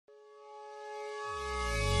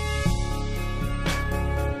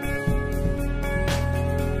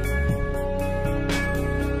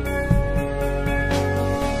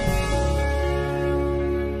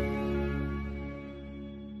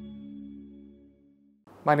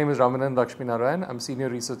My name is Ramanan Laxminarayan. I'm Senior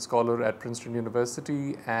Research Scholar at Princeton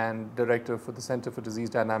University and Director for the Center for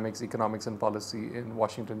Disease Dynamics, Economics and Policy in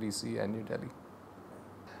Washington, D.C. and New Delhi.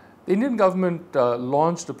 The Indian government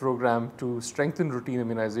launched a program to strengthen routine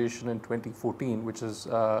immunization in 2014, which is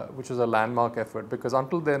a landmark effort, because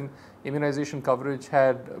until then, immunization coverage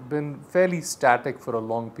had been fairly static for a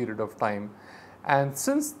long period of time. And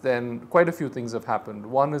since then, quite a few things have happened.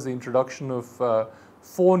 One is the introduction of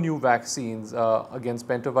 4 new vaccines against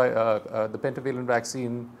the pentavalent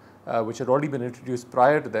vaccine, which had already been introduced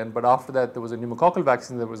prior to then, but after that there was a pneumococcal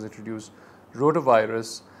vaccine that was introduced,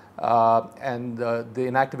 rotavirus, and the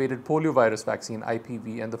inactivated poliovirus vaccine,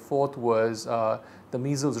 IPV, and the fourth was the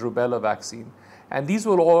measles rubella vaccine. And these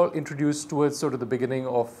were all introduced towards sort of the beginning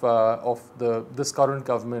of this current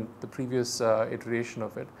government, the previous iteration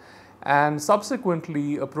of it. And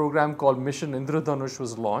subsequently, a program called Mission Indradhanush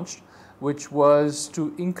was launched, which was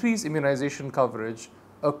to increase immunization coverage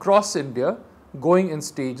across India, going in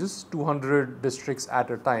stages, 200 districts at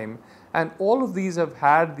a time. And all of these have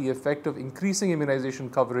had the effect of increasing immunization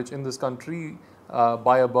coverage in this country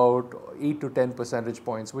by about 8 to 10 percentage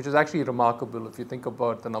points, which is actually remarkable if you think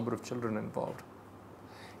about the number of children involved.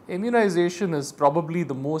 Immunization is probably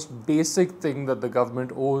the most basic thing that the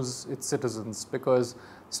government owes its citizens, because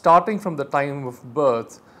starting from the time of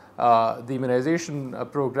birth, the immunization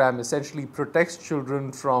program essentially protects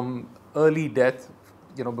children from early death,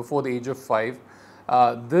 before the age of 5.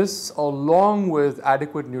 This, along with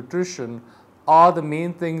adequate nutrition, are the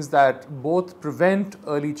main things that both prevent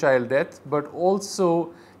early child death, but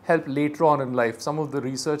also help later on in life. Some of the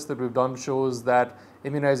research that we've done shows that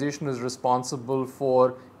immunization is responsible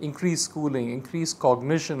for increased schooling, increased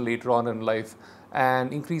cognition later on in life,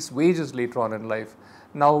 and increased wages later on in life.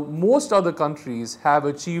 Now, most other countries have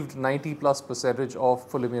achieved 90+% of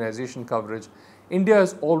full immunization coverage. India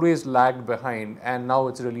has always lagged behind, and now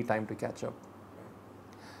it's really time to catch up.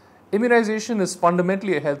 Immunization is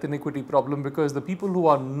fundamentally a health inequity problem, because the people who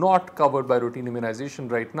are not covered by routine immunization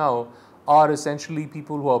right now are essentially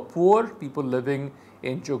people who are poor, people living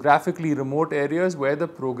in geographically remote areas where the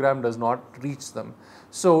program does not reach them.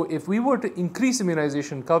 So if we were to increase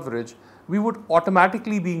immunization coverage, we would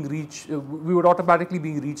automatically be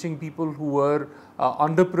reaching people who were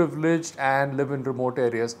underprivileged and live in remote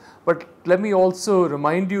areas. But let me also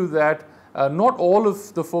remind you that not all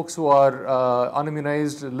of the folks who are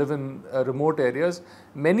unimmunized live in remote areas.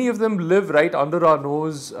 Many of them live right under our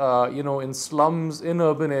nose, in slums, in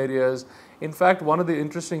urban areas. In fact, one of the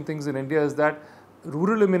interesting things in India is that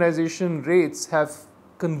rural immunization rates have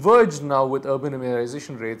converged now with urban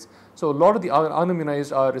immunization rates. So a lot of the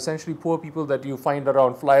unimmunized are essentially poor people that you find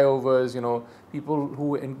around flyovers, people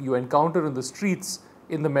who you encounter in the streets,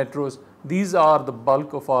 in the metros. These are the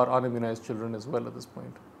bulk of our unimmunized children as well at this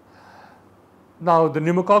point. Now, the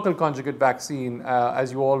pneumococcal conjugate vaccine,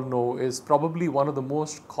 as you all know, is probably one of the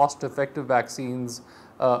most cost-effective vaccines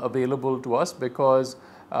available to us, because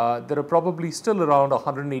there are probably still around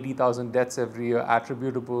 180,000 deaths every year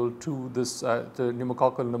attributable to this to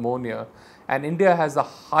pneumococcal pneumonia. And India has the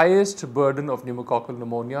highest burden of pneumococcal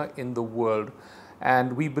pneumonia in the world.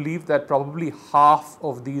 And we believe that probably half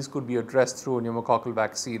of these could be addressed through a pneumococcal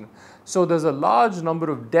vaccine. So there's a large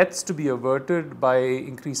number of deaths to be averted by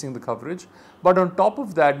increasing the coverage. But on top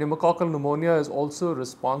of that, pneumococcal pneumonia is also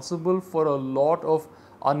responsible for a lot of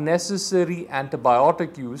unnecessary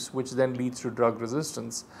antibiotic use, which then leads to drug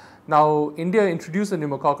resistance. Now, India introduced the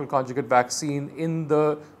pneumococcal conjugate vaccine in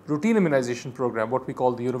the routine immunization program, what we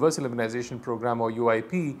call the Universal Immunization Program, or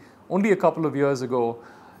UIP, only a couple of years ago.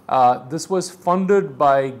 This was funded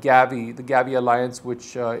by Gavi, the Gavi Alliance,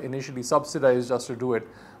 which initially subsidized us to do it.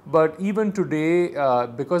 But even today,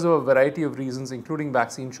 because of a variety of reasons, including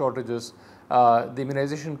vaccine shortages, the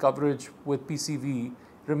immunization coverage with PCV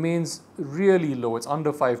remains really low. It's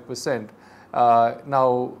under 5%.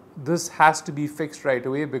 Now, this has to be fixed right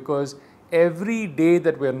away, because every day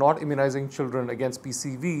that we're not immunizing children against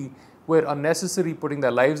PCV, we're unnecessarily putting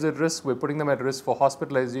their lives at risk. We're putting them at risk for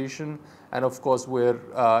hospitalization, and of course, we're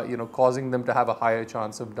causing them to have a higher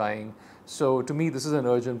chance of dying. So, to me, this is an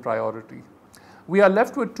urgent priority. We are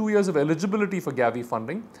left with 2 years of eligibility for Gavi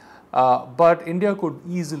funding. But India could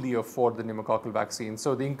easily afford the pneumococcal vaccine.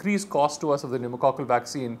 So the increased cost to us of the pneumococcal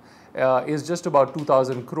vaccine is just about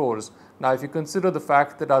 2,000 crores. Now, if you consider the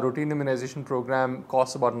fact that our routine immunization program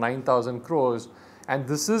costs about 9,000 crores, and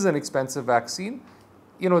this is an expensive vaccine,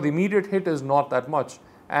 the immediate hit is not that much.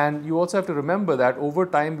 And you also have to remember that over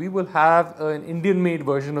time, we will have an Indian-made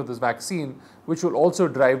version of this vaccine, which will also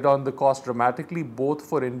drive down the cost dramatically, both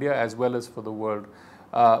for India as well as for the world.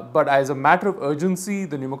 But as a matter of urgency,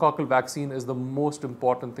 the pneumococcal vaccine is the most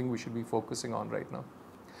important thing we should be focusing on right now.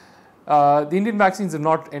 The Indian vaccines have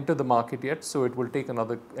not entered the market yet, so it will take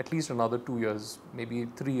at least another 2 years, maybe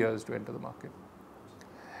 3 years to enter the market.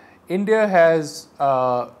 India has,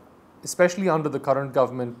 especially under the current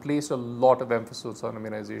government, placed a lot of emphasis on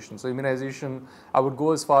immunization. So immunization, I would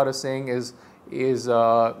go as far as saying, is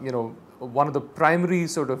one of the primary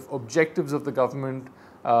sort of objectives of the government,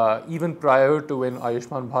 even prior to when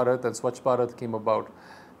Ayushman Bharat and Swachh Bharat came about.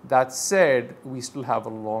 That said, we still have a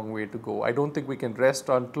long way to go. I don't think we can rest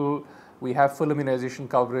until we have full immunization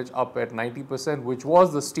coverage up at 90%, which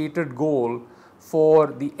was the stated goal for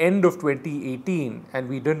the end of 2018, and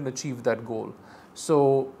we didn't achieve that goal.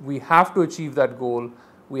 So we have to achieve that goal.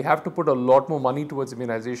 We have to put a lot more money towards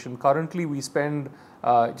immunization. Currently, we spend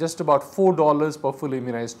just about $4 per fully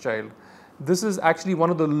immunized child. This is actually one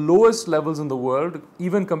of the lowest levels in the world,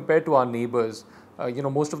 even compared to our neighbors.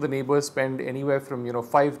 Most of the neighbors spend anywhere from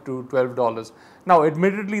 $5 to $12. Now,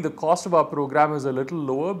 admittedly, the cost of our program is a little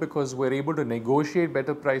lower because we're able to negotiate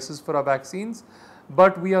better prices for our vaccines,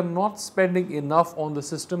 but we are not spending enough on the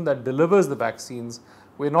system that delivers the vaccines.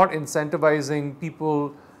 We're not incentivizing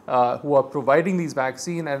people who are providing these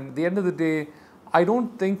vaccines, and at the end of the day, I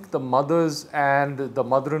don't think the mothers and the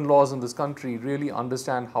mother-in-laws in this country really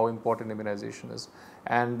understand how important immunization is.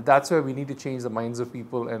 And that's where we need to change the minds of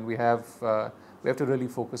people, and we have to really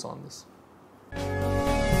focus on this.